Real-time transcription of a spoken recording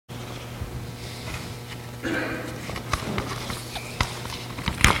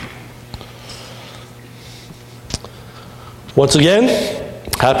Once again,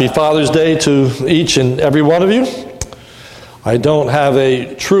 happy Father's Day to each and every one of you. I don't have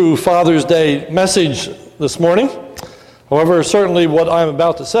a true Father's Day message this morning. However, certainly what I'm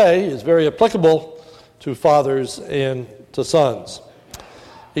about to say is very applicable to fathers and to sons.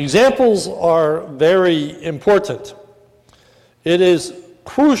 Examples are very important. It is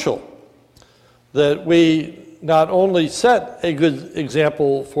crucial that we not only set a good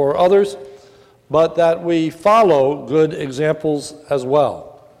example for others, but that we follow good examples as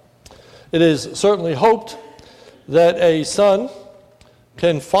well. It is certainly hoped that a son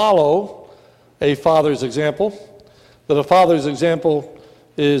can follow a father's example, that a father's example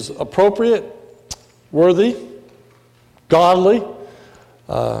is appropriate, worthy, godly,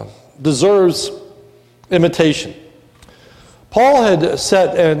 deserves imitation. Paul had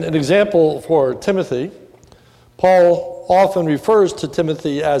set an example for Timothy. Paul often refers to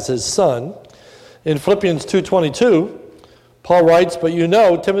Timothy as his son. In Philippians 2:22, Paul writes, "But you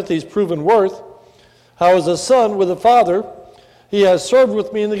know Timothy's proven worth, how as a son with a father, he has served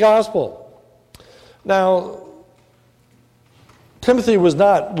with me in the gospel." Now, Timothy was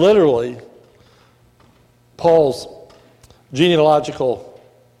not literally Paul's genealogical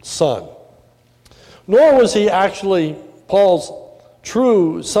son, nor was he actually Paul's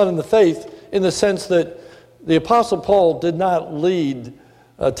true son in the faith, in the sense that the Apostle Paul did not lead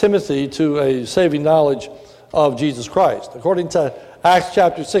Timothy to a saving knowledge of Jesus Christ. According to Acts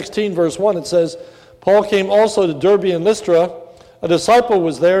chapter 16, verse 1, it says, "Paul came also to Derbe and Lystra. A disciple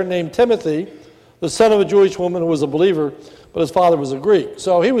was there named Timothy, the son of a Jewish woman who was a believer, but his father was a Greek."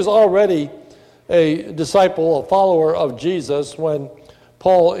 So he was already a disciple, a follower of Jesus when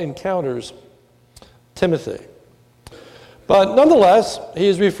Paul encounters Timothy. But nonetheless, he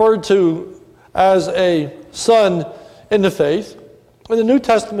is referred to as a son in the faith. In the New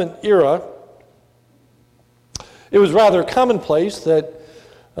Testament era, it was rather commonplace that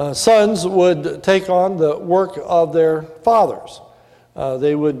sons would take on the work of their fathers.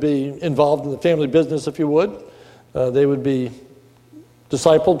 They would be involved in the family business, if you would. They would be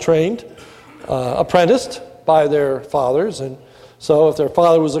discipled, trained, apprenticed by their fathers. And so if their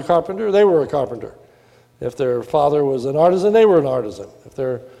father was a carpenter, they were a carpenter. If their father was an artisan, they were an artisan. If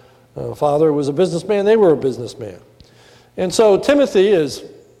their father was a businessman, they were a businessman. And so Timothy is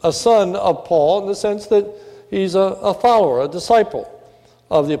a son of Paul in the sense that he's a follower, a disciple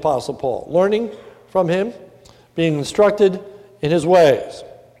of the Apostle Paul, learning from him, being instructed in his ways.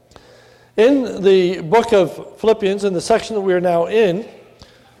 In the book of Philippians, in the section that we are now in,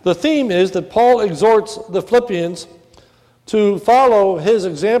 the theme is that Paul exhorts the Philippians to follow his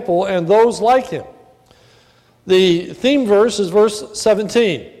example and those like him. The theme verse is verse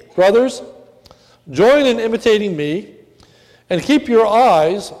 17. "Brothers, join in imitating me, and keep your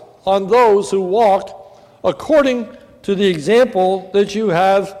eyes on those who walk according to the example that you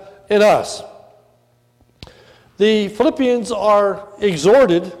have in us." The Philippians are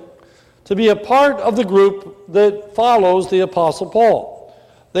exhorted to be a part of the group that follows the Apostle Paul.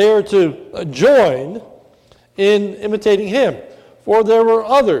 They are to join in imitating him. For there were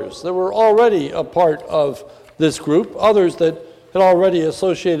others that were already a part of this group, others that had already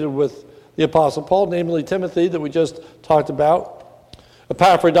associated with the Apostle Paul, namely Timothy that we just talked about.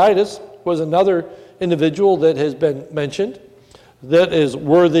 Epaphroditus was another individual that has been mentioned that is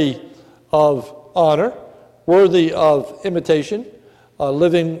worthy of honor, worthy of imitation,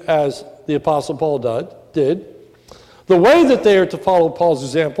 living as the Apostle Paul did. The way that they are to follow Paul's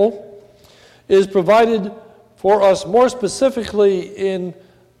example is provided for us more specifically in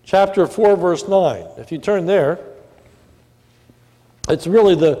chapter 4, verse 9. If you turn there, it's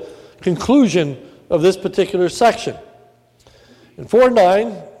really the conclusion of this particular section. In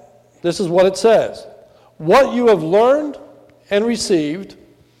 4:9, this is what it says. "What you have learned and received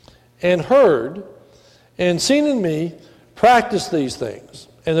and heard and seen in me, practice these things,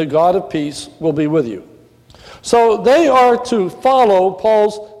 and the God of peace will be with you." So they are to follow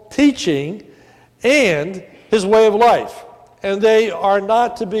Paul's teaching and his way of life. And they are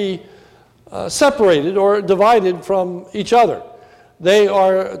not to be separated or divided from each other. They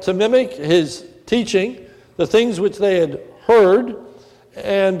are to mimic his teaching, the things which they had heard,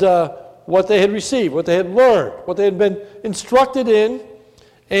 and what they had received, what they had learned, what they had been instructed in,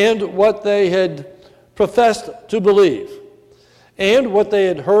 and what they had professed to believe, and what they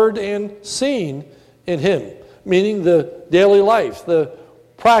had heard and seen in him, meaning the daily life, the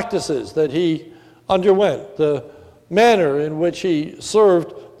practices that he underwent, the manner in which he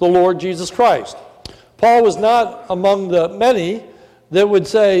served the Lord Jesus Christ. Paul was not among the many that would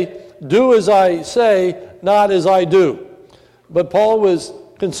say do as I say, not as I do. But Paul was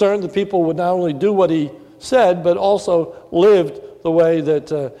concerned that people would not only do what he said, but also lived the way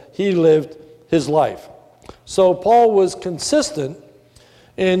that he lived his life. So Paul was consistent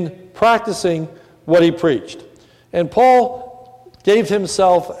in practicing what he preached. And Paul gave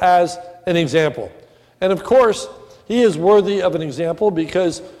himself as an example. And of course, he is worthy of an example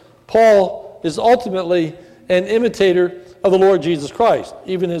because Paul is ultimately an imitator of the Lord Jesus Christ,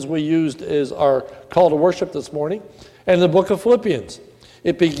 even as we used as our call to worship this morning. And in the book of Philippians,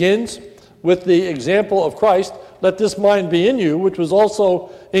 it begins with the example of Christ. Let this mind be in you, which was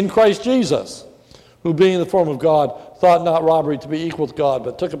also in Christ Jesus, who being in the form of God, thought not robbery to be equal with God,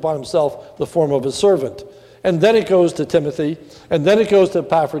 but took upon himself the form of a servant. And then it goes to Timothy, and then it goes to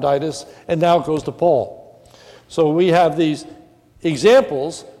Epaphroditus, and now it goes to Paul. So we have these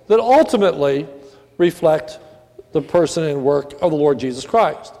examples that ultimately reflect the person and work of the Lord Jesus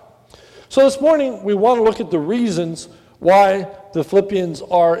Christ. So this morning we want to look at the reasons why the Philippians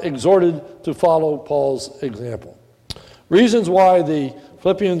are exhorted to follow Paul's example. Reasons why the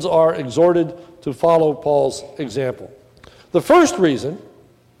Philippians are exhorted to follow Paul's example. The first reason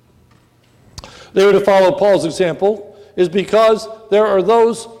they are to follow Paul's example is because there are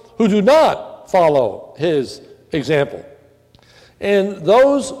those who do not follow his example. And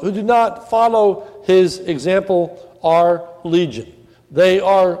those who do not follow his example are legion. They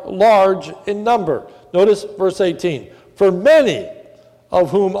are large in number. Notice verse 18. For many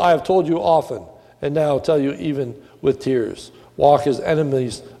of whom I have told you often, and now tell you even with tears, walk as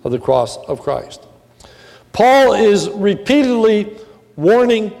enemies of the cross of Christ. Paul is repeatedly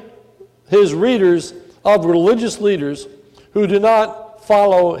warning his readers of religious leaders who do not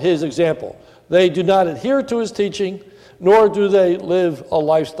follow his example. They do not adhere to his teaching, nor do they live a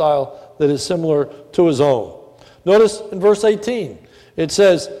lifestyle that is similar to his own. Notice in verse 18, it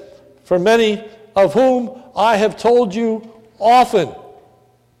says, for many of whom I have told you often.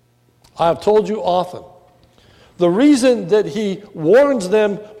 I have told you often. The reason that he warns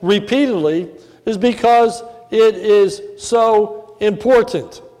them repeatedly is because it is so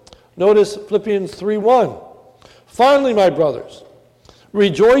important. Notice Philippians 3:1. Finally, my brothers,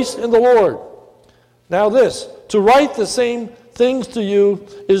 rejoice in the Lord. Now this, to write the same things to you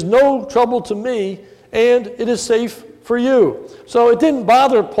is no trouble to me, and it is safe for you. So it didn't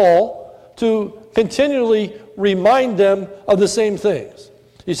bother Paul to continually remind them of the same things.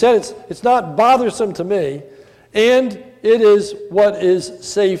 He said it's not bothersome to me, and it is what is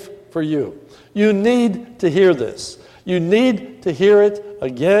safe for you. You need to hear this. You need to hear it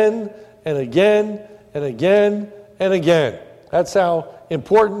again and again and again and again. That's how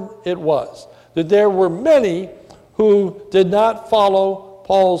important it was. That there were many who did not follow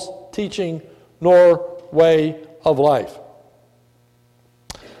Paul's teaching nor way of life.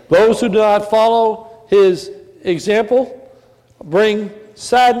 Those who do not follow his example bring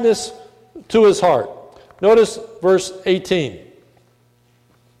sadness to his heart. Notice verse 18.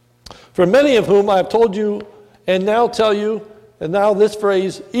 For many of whom I have told you and now tell you, and now this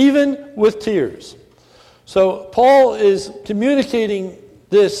phrase, even with tears. So Paul is communicating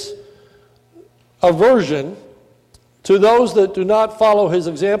this aversion to those that do not follow his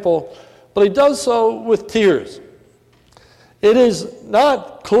example, but he does so with tears. It is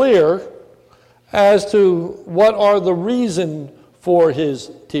not clear as to what are the reason for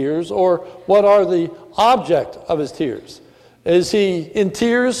his tears or what are the object of his tears. Is he in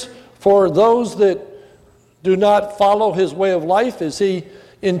tears for those that do not follow his way of life? Is he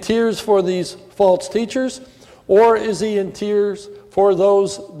in tears for these false teachers? Or is he in tears for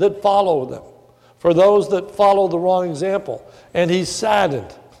those that follow them? For those that follow the wrong example? And he's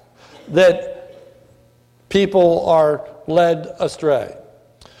saddened that people are led astray.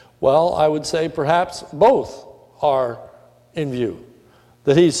 Well, I would say perhaps both are in view.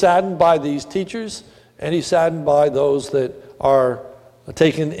 That he's saddened by these teachers and he's saddened by those that are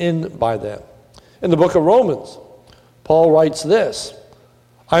taken in by them. In the book of Romans, Paul writes this,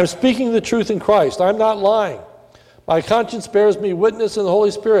 I'm speaking the truth in Christ. I'm not lying. My conscience bears me witness in the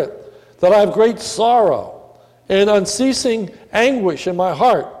Holy Spirit that I have great sorrow and unceasing anguish in my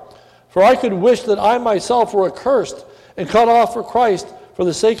heart. For I could wish that I myself were accursed and cut off for Christ for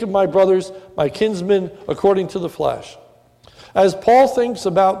the sake of my brothers, my kinsmen according to the flesh. As Paul thinks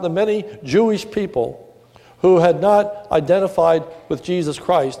about the many Jewish people who had not identified with Jesus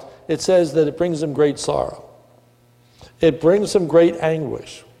Christ, it says that it brings him great sorrow. It brings him great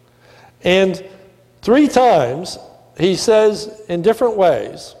anguish. And 3 times he says in different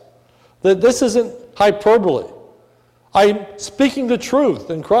ways that this isn't hyperbole. I'm speaking the truth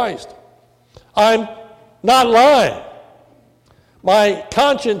in Christ. I'm not lying. My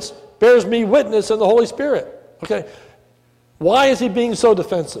conscience bears me witness in the Holy Spirit. Okay, why is he being so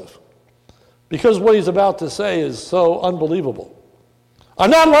defensive? Because what he's about to say is so unbelievable. I'm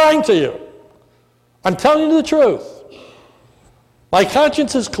not lying to you. I'm telling you the truth. My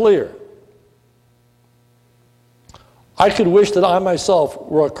conscience is clear. I could wish that I myself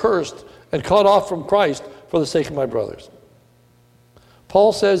were accursed and cut off from Christ for the sake of my brothers.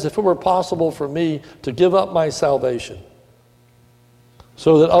 Paul says, if it were possible for me to give up my salvation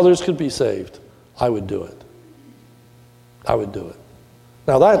so that others could be saved, I would do it. I would do it.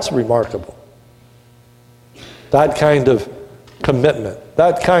 Now that's remarkable. That kind of commitment,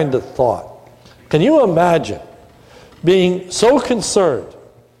 that kind of thought. Can you imagine being so concerned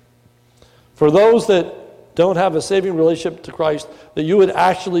for those that don't have a saving relationship to Christ that you would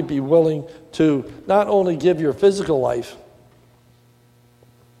actually be willing to not only give your physical life,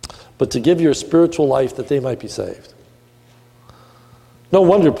 but to give your spiritual life that they might be saved? No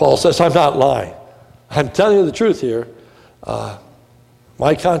wonder Paul says, I'm not lying. I'm telling you the truth here.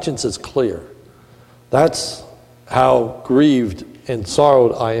 My conscience is clear. That's how grieved and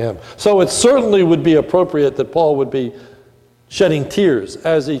sorrowed I am. So it certainly would be appropriate that Paul would be shedding tears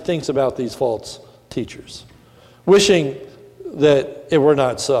as he thinks about these false teachers, wishing that it were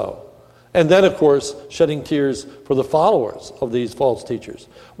not so. And then, of course, shedding tears for the followers of these false teachers.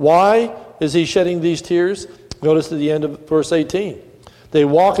 Why is he shedding these tears? Notice at the end of verse 18. They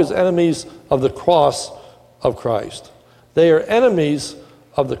walk as enemies of the cross of Christ. They are enemies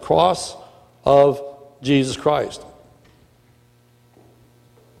of the cross of Jesus Christ.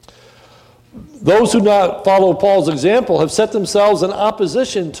 Those who do not follow Paul's example have set themselves in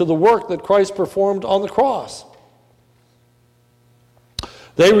opposition to the work that Christ performed on the cross.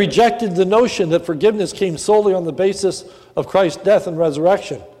 They rejected the notion that forgiveness came solely on the basis of Christ's death and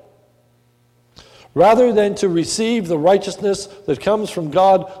resurrection. Rather than to receive the righteousness that comes from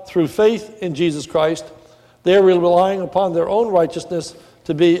God through faith in Jesus Christ, they are relying upon their own righteousness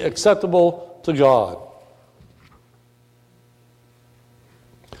to be acceptable to God.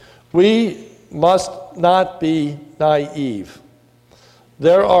 We must not be naive.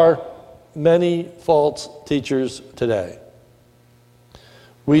 There are many false teachers today.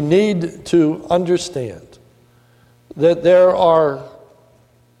 We need to understand that there are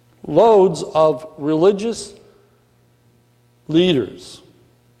loads of religious leaders,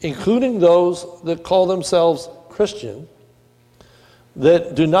 including those that call themselves Christian,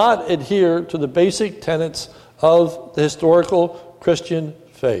 that do not adhere to the basic tenets of the historical Christian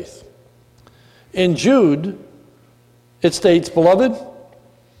faith. In Jude, it states, Beloved,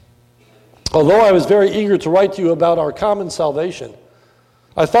 although I was very eager to write to you about our common salvation,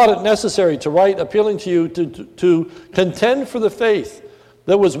 I thought it necessary to write appealing to you to contend for the faith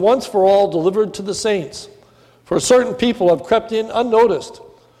that was once for all delivered to the saints. For certain people have crept in unnoticed,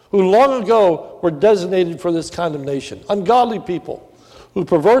 who long ago were designated for this condemnation, ungodly people who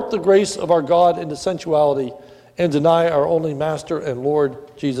pervert the grace of our God into sensuality and deny our only Master and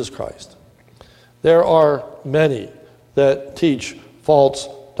Lord Jesus Christ. There are many that teach false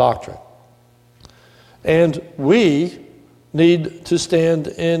doctrine. And we need to stand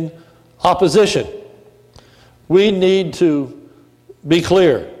in opposition. We need to be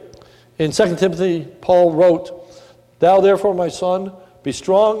clear. In 2 Timothy, Paul wrote, Thou therefore, my son, be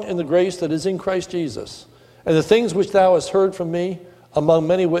strong in the grace that is in Christ Jesus. And the things which thou hast heard from me among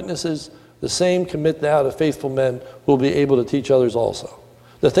many witnesses, the same commit thou to faithful men who will be able to teach others also.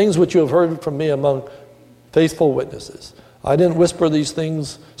 The things which you have heard from me among faithful witnesses. I didn't whisper these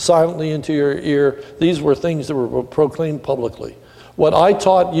things silently into your ear. These were things that were proclaimed publicly. What I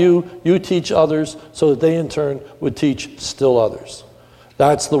taught you, you teach others, so that they in turn would teach still others.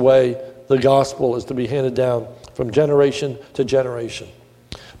 That's the way the gospel is to be handed down from generation to generation.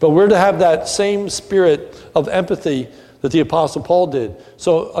 But we're to have that same spirit of empathy that the Apostle Paul did.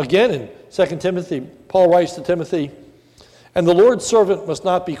 So again, in 2 Timothy, Paul writes to Timothy, And the Lord's servant must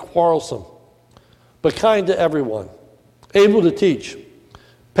not be quarrelsome, but kind to everyone, able to teach,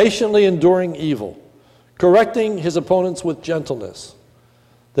 patiently enduring evil, correcting his opponents with gentleness,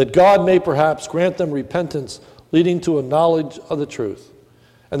 that God may perhaps grant them repentance leading to a knowledge of the truth,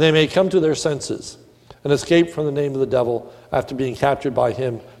 and they may come to their senses and escape from the name of the devil after being captured by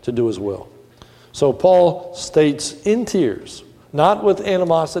him to do his will. So Paul states in tears, not with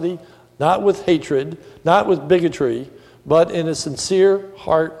animosity, not with hatred, not with bigotry, but in a sincere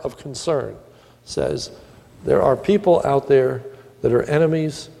heart of concern, says, there are people out there that are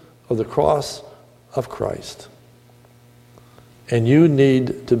enemies of the cross of Christ. And you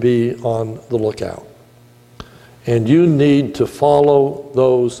need to be on the lookout. And you need to follow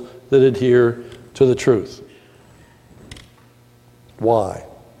those that adhere to the truth. Why?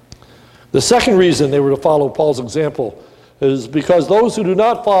 The second reason they were to follow Paul's example is because those who do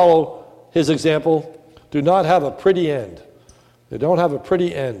not follow his example do not have a pretty end. They don't have a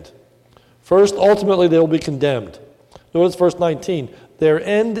pretty end. First, ultimately, they will be condemned. Notice verse 19. Their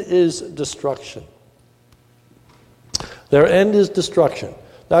end is destruction. Their end is destruction.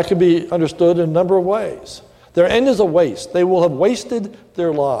 That can be understood in a number of ways. Their end is a waste. They will have wasted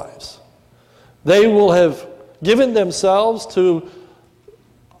their lives. They will have given themselves to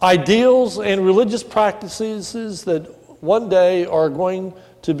ideals and religious practices that one day are going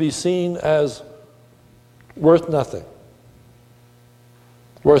to be seen as worth nothing.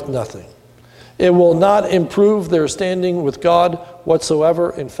 Worth nothing. It will not improve their standing with God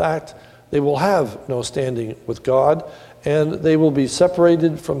whatsoever. In fact, they will have no standing with God, and they will be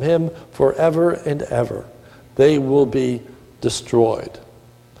separated from him forever and ever. They will be destroyed.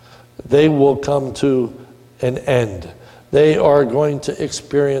 They will come to an end. They are going to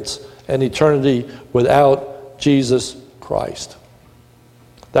experience an eternity without Jesus Christ.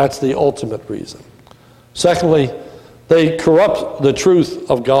 That's the ultimate reason. Secondly, they corrupt the truth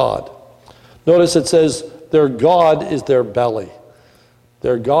of God. Notice it says, their God is their belly.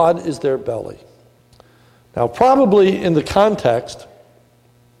 Their God is their belly. Now, probably in the context,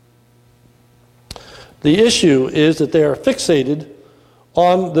 the issue is that they are fixated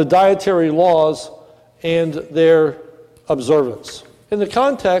on the dietary laws and their observance. In the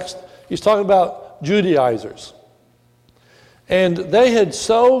context, he's talking about Judaizers. And they had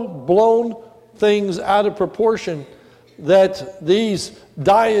so blown things out of proportion that these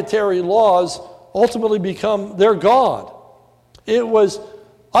dietary laws ultimately become their God. It was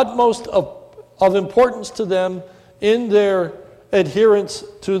utmost of importance to them in their adherence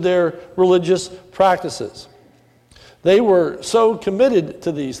to their religious practices. They were so committed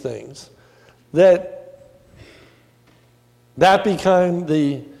to these things that became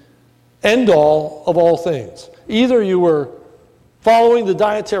the end-all of all things. Either you were following the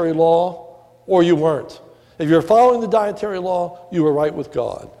dietary law or you weren't. If you're following the dietary law, you were right with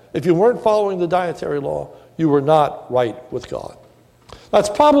God. If you weren't following the dietary law, you were not right with God. That's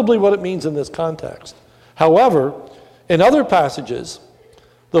probably what it means in this context. However, in other passages,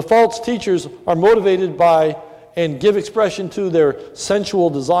 the false teachers are motivated by and give expression to their sensual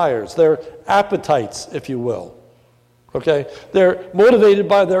desires, their appetites, if you will. Okay? They're motivated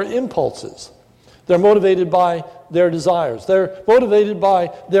by their impulses. They're motivated by their desires. They're motivated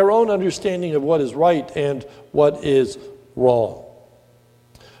by their own understanding of what is right and what is wrong.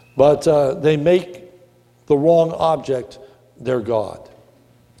 But they make the wrong object their God.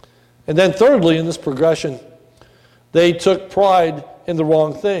 And then thirdly, in this progression, they took pride in the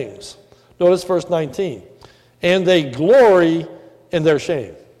wrong things. Notice verse 19. And they glory in their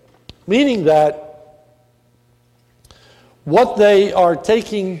shame. Meaning that what they are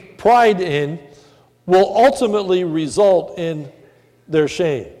taking pride in will ultimately result in their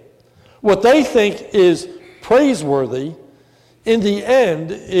shame. What they think is praiseworthy, in the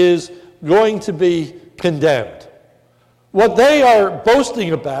end, is going to be condemned. What they are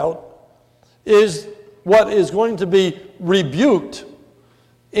boasting about is what is going to be rebuked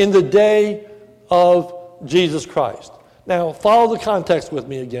in the day of Jesus Christ. Now, follow the context with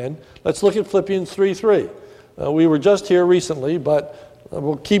me again. Let's look at Philippians 3:3. We were just here recently, but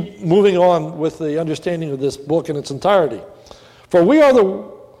we'll keep moving on with the understanding of this book in its entirety. For we are the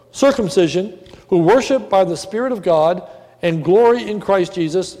circumcision who worship by the Spirit of God and glory in Christ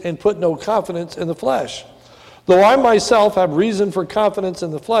Jesus and put no confidence in the flesh. Though I myself have reason for confidence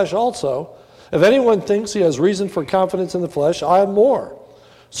in the flesh also, if anyone thinks he has reason for confidence in the flesh, I have more.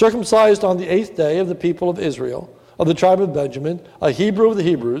 Circumcised on the 8th day of the people of Israel, of the tribe of Benjamin, a Hebrew of the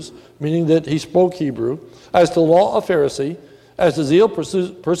Hebrews, meaning that he spoke Hebrew, as to law a Pharisee, as to zeal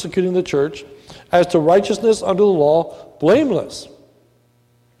persecuting the church, as to righteousness under the law, blameless.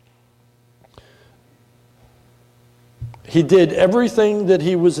 He did everything that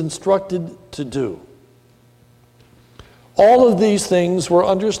he was instructed to do. All of these things were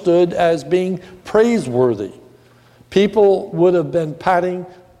understood as being praiseworthy. People would have been patting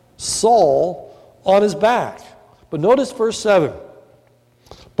Saul on his back. But notice verse 7.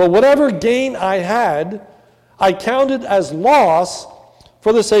 But whatever gain I had, I counted as loss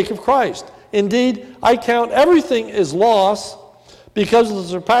for the sake of Christ. Indeed, I count everything as loss because of the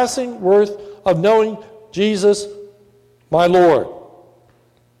surpassing worth of knowing Jesus, my Lord.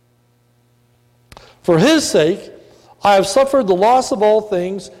 For his sake, I have suffered the loss of all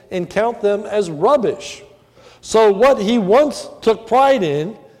things and count them as rubbish. So what he once took pride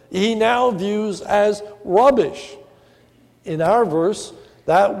in, he now views as rubbish. In our verse,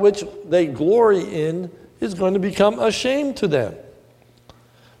 that which they glory in is going to become a shame to them.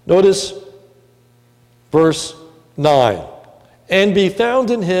 Notice verse 9. And be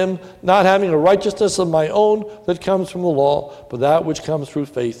found in him, not having a righteousness of my own that comes from the law, but that which comes through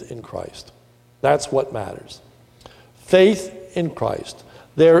faith in Christ. That's what matters. Faith in Christ.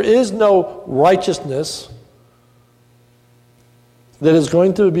 There is no righteousness that is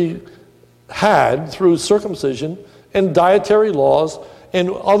going to be had through circumcision and dietary laws and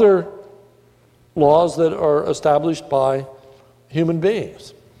other laws that are established by human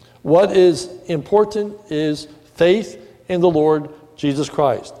beings. What is important is faith in the Lord Jesus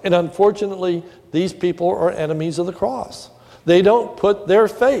Christ. And unfortunately, these people are enemies of the cross. They don't put their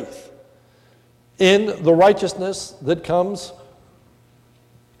faith in the righteousness that comes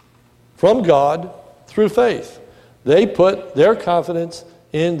from God through faith. They put their confidence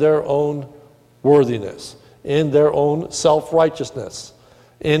in their own worthiness, in their own self-righteousness,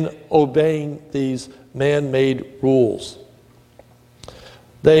 in obeying these man-made rules.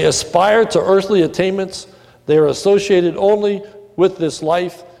 They aspire to earthly attainments. They are associated only with this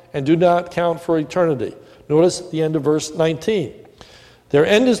life and do not count for eternity. Notice the end of verse 19. Their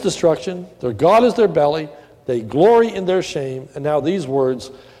end is destruction. Their God is their belly. They glory in their shame. And now these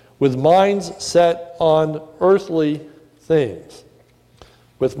words, with minds set on earthly things.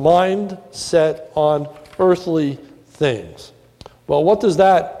 With mind set on earthly things. Well, what does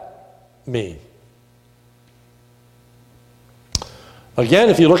that mean? Again,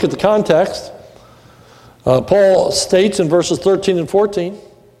 if you look at the context, Paul states in verses 13 and 14,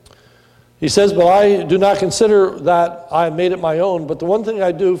 he says, but I do not consider that I have made it my own, but the one thing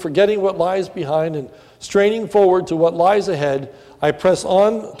I do, forgetting what lies behind and straining forward to what lies ahead, I press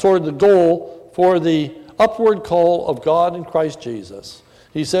on toward the goal for the upward call of God in Christ Jesus.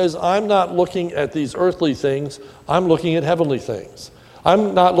 He says, I'm not looking at these earthly things, I'm looking at heavenly things.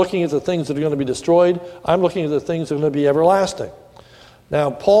 I'm not looking at the things that are going to be destroyed, I'm looking at the things that are going to be everlasting. Now,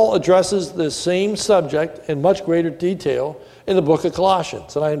 Paul addresses this same subject in much greater detail in the book of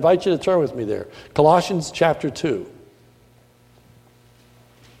Colossians, and I invite you to turn with me there. Colossians chapter 2.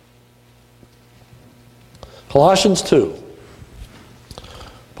 Colossians 2.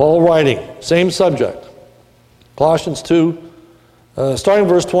 Paul writing, same subject. Colossians 2, starting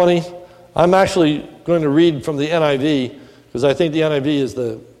verse 20. I'm actually going to read from the NIV, because I think the NIV is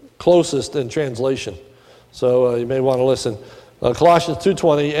the closest in translation. So you may want to listen. Colossians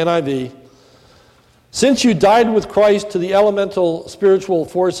 2:20, NIV. Since you died with Christ to the elemental spiritual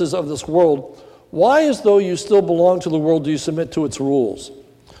forces of this world, why, as though you still belong to the world, do you submit to its rules?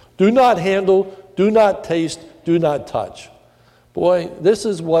 Do not handle, do not taste, do not touch. Boy, this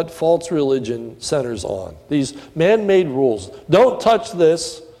is what false religion centers on. These man-made rules. Don't touch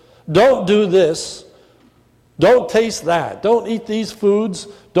this. Don't do this. Don't taste that. Don't eat these foods.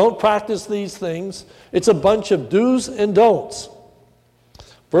 Don't practice these things. It's a bunch of do's and don'ts.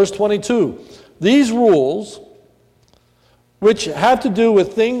 Verse 22. These rules, which have to do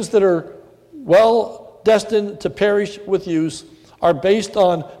with things that are well destined to perish with use, are based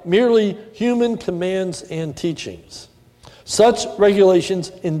on merely human commands and teachings. Such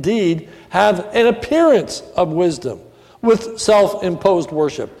regulations indeed have an appearance of wisdom with self-imposed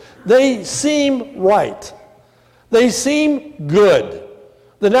worship. They seem right. They seem good.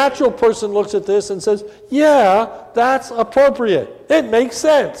 The natural person looks at this and says, yeah, that's appropriate. It makes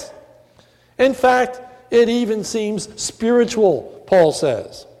sense. In fact, it even seems spiritual, Paul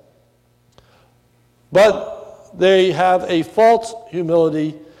says. But they have a false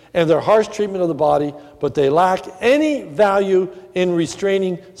humility and their harsh treatment of the body, but they lack any value in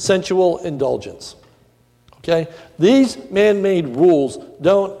restraining sensual indulgence. Okay? These man-made rules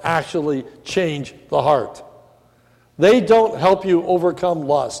don't actually change the heart. They don't help you overcome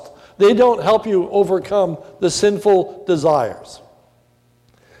lust. They don't help you overcome the sinful desires.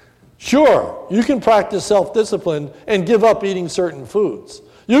 Sure, you can practice self-discipline and give up eating certain foods.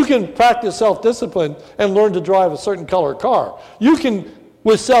 You can practice self-discipline and learn to drive a certain color car. You can,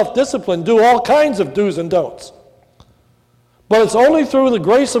 with self-discipline, do all kinds of do's and don'ts. But it's only through the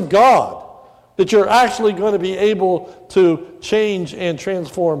grace of God that you're actually going to be able to change and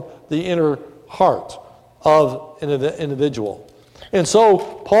transform the inner heart of an individual. And so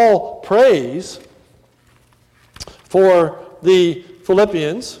Paul prays for the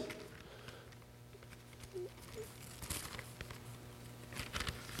Philippians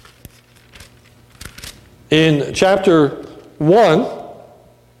in chapter 1,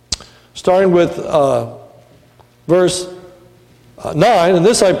 starting with verse 9. And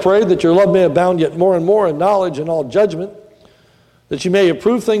this I pray, that your love may abound yet more and more in knowledge and all judgment, that you may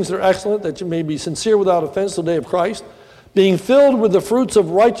approve things that are excellent, that you may be sincere without offense till the day of Christ, being filled with the fruits of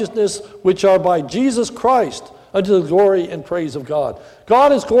righteousness which are by Jesus Christ unto the glory and praise of God.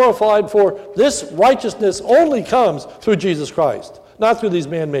 God is glorified, for this righteousness only comes through Jesus Christ, not through these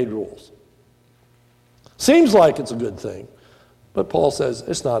man-made rules. Seems like it's a good thing, but Paul says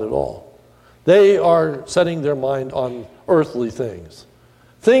it's not at all. They are setting their mind on earthly things,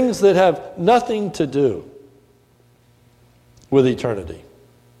 things that have nothing to do with eternity.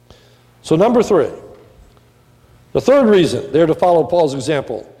 So number 3, the third reason they're to follow Paul's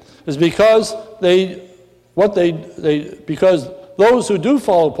example is because because those who do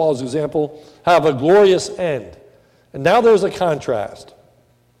follow Paul's example have a glorious end. And now there's a contrast.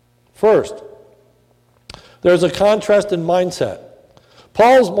 First, there's a contrast in mindset.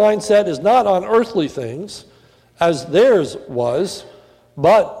 Paul's mindset is not on earthly things, as theirs was,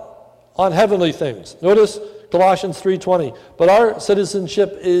 but on heavenly things. Notice Colossians 3:20. But our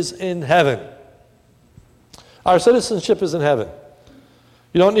citizenship is in heaven. Our citizenship is in heaven.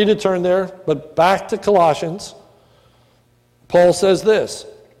 You don't need to turn there, but back to Colossians. Paul says this: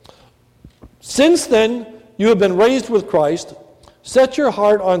 since then you have been raised with Christ, set your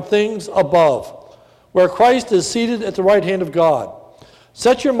heart on things above, where Christ is seated at the right hand of God.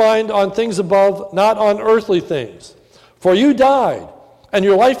 Set your mind on things above, not on earthly things. For you died, and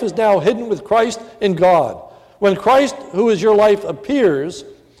your life is now hidden with Christ in God. When Christ, who is your life, appears,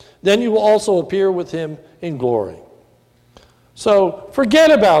 then you will also appear with him in glory. So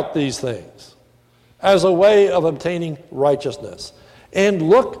forget about these things as a way of obtaining righteousness, and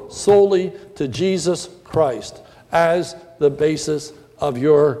look solely to Jesus Christ as the basis of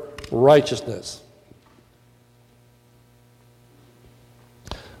your righteousness.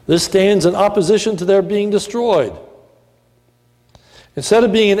 This stands in opposition to their being destroyed. Instead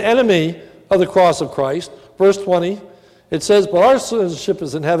of being an enemy of the cross of Christ, verse 20, it says, but our citizenship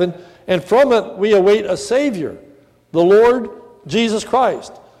is in heaven, and from it we await a Savior, the Lord Jesus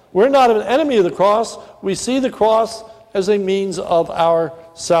Christ. We're not an enemy of the cross. We see the cross as a means of our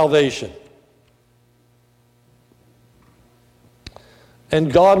salvation.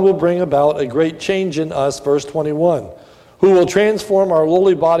 And God will bring about a great change in us, verse 21, who will transform our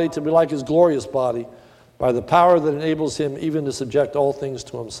lowly body to be like his glorious body by the power that enables him even to subject all things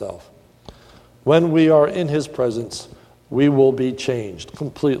to himself. When we are in his presence, we will be changed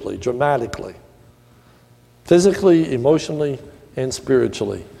completely, dramatically. Physically, emotionally, and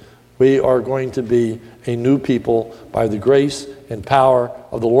spiritually. We are going to be a new people by the grace and power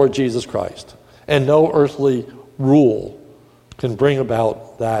of the Lord Jesus Christ. And no earthly rule can bring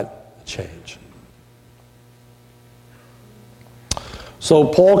about that change. So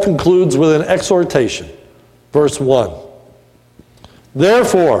Paul concludes with an exhortation. Verse 1.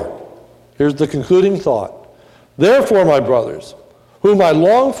 Therefore, here's the concluding thought. Therefore, my brothers, whom I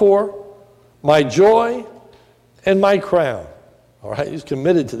long for, my joy and my crown. All right, he's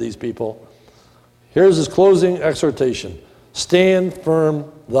committed to these people. Here's his closing exhortation. Stand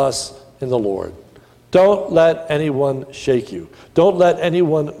firm thus in the Lord. Don't let anyone shake you. Don't let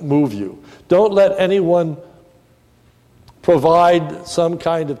anyone move you. Don't let anyone provide some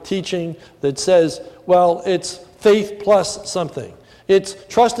kind of teaching that says, well, it's faith plus something. It's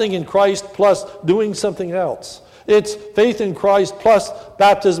trusting in Christ plus doing something else. It's faith in Christ plus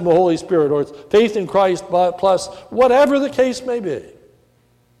baptism of the Holy Spirit, or it's faith in Christ plus whatever the case may be.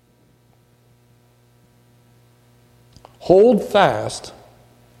 Hold fast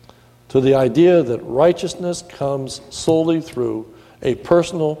to the idea that righteousness comes solely through a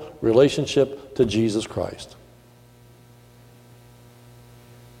personal relationship to Jesus Christ.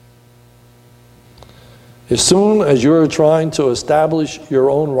 As soon as you're trying to establish your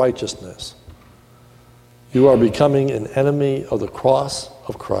own righteousness, you are becoming an enemy of the cross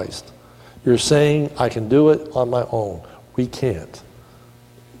of Christ. You're saying, I can do it on my own. We can't.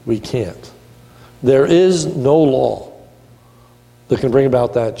 We can't. There is no law that can bring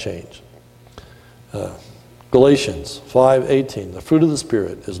about that change. Galatians 5:18, the fruit of the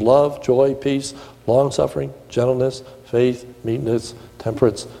Spirit is love, joy, peace, long-suffering, gentleness, faith, meekness,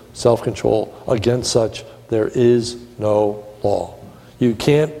 temperance, self-control. Against such there is no law. You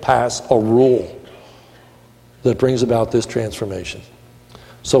can't pass a rule that brings about this transformation.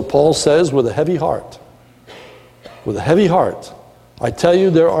 So Paul says with a heavy heart, I tell you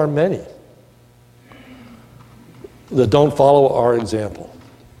there are many that don't follow our example.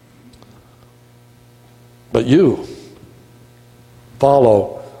 But you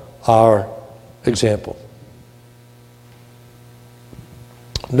follow our example.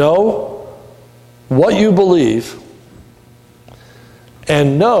 Know what you believe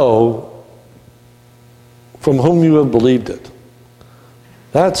and know from whom you have believed it.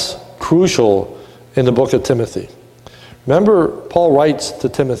 That's crucial in the book of Timothy. Remember, Paul writes to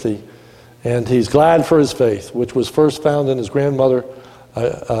Timothy And he's glad for his faith, which was first found in his grandmother,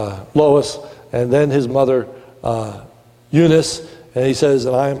 Lois, and then his mother, Eunice. And he says,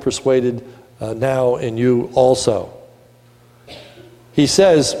 and I am persuaded now in you also. He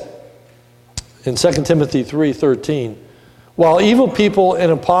says in 2 Timothy 3:13, while evil people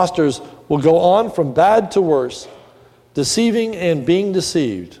and impostors will go on from bad to worse, deceiving and being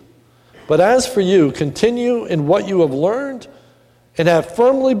deceived. But as for you, continue in what you have learned and have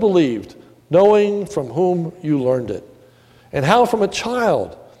firmly believed, knowing from whom you learned it, and how from a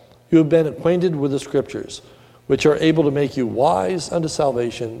child you have been acquainted with the Scriptures, which are able to make you wise unto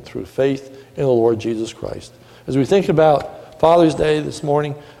salvation through faith in the Lord Jesus Christ. As we think about Father's Day this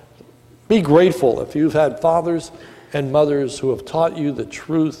morning, be grateful if you've had fathers and mothers who have taught you the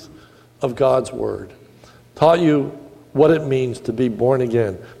truth of God's Word, taught you what it means to be born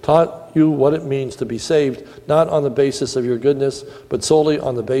again, taught you what it means to be saved, not on the basis of your goodness, but solely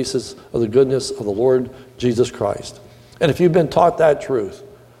on the basis of the goodness of the Lord Jesus Christ. And if you've been taught that truth,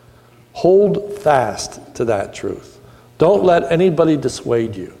 hold fast to that truth. Don't let anybody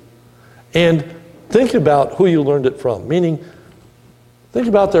dissuade you. And think about who you learned it from, meaning think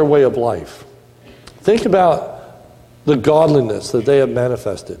about their way of life. Think about the godliness that they have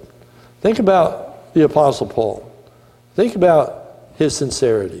manifested. Think about the Apostle Paul. Think about his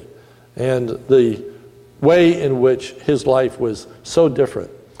sincerity and the way in which his life was so different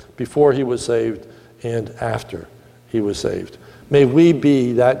before he was saved and after he was saved. May we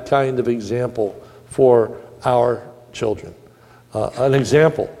be that kind of example for our children. An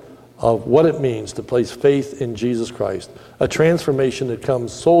example of what it means to place faith in Jesus Christ. A transformation that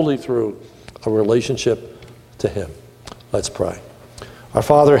comes solely through a relationship to Him. Let's pray. Our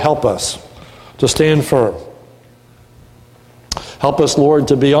Father, help us to stand firm. Help us, Lord,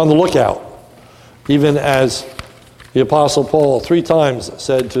 to be on the lookout, even as the Apostle Paul 3 times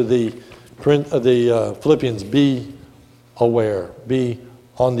said to the Philippians, be aware, be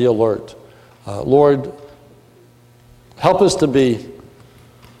on the alert. Lord, help us to be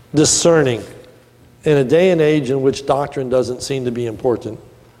discerning in a day and age in which doctrine doesn't seem to be important.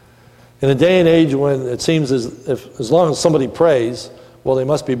 In a day and age when it seems as long as somebody prays, well, they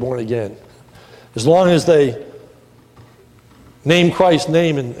must be born again. As long as they name Christ's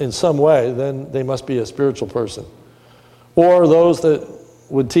name in some way, then they must be a spiritual person. Or those that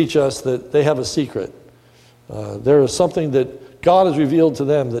would teach us that they have a secret. There is something that God has revealed to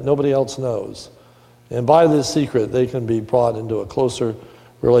them that nobody else knows. And by this secret, they can be brought into a closer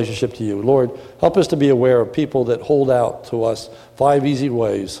relationship to you. Lord, help us to be aware of people that hold out to us 5 easy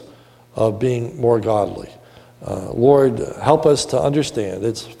ways of being more godly. Lord, help us to understand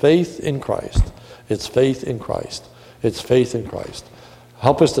it's faith in Christ. It's faith in Christ. It's faith in Christ.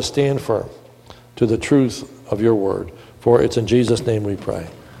 Help us to stand firm to the truth of your word. For it's in Jesus' name we pray.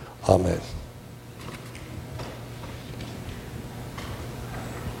 Amen.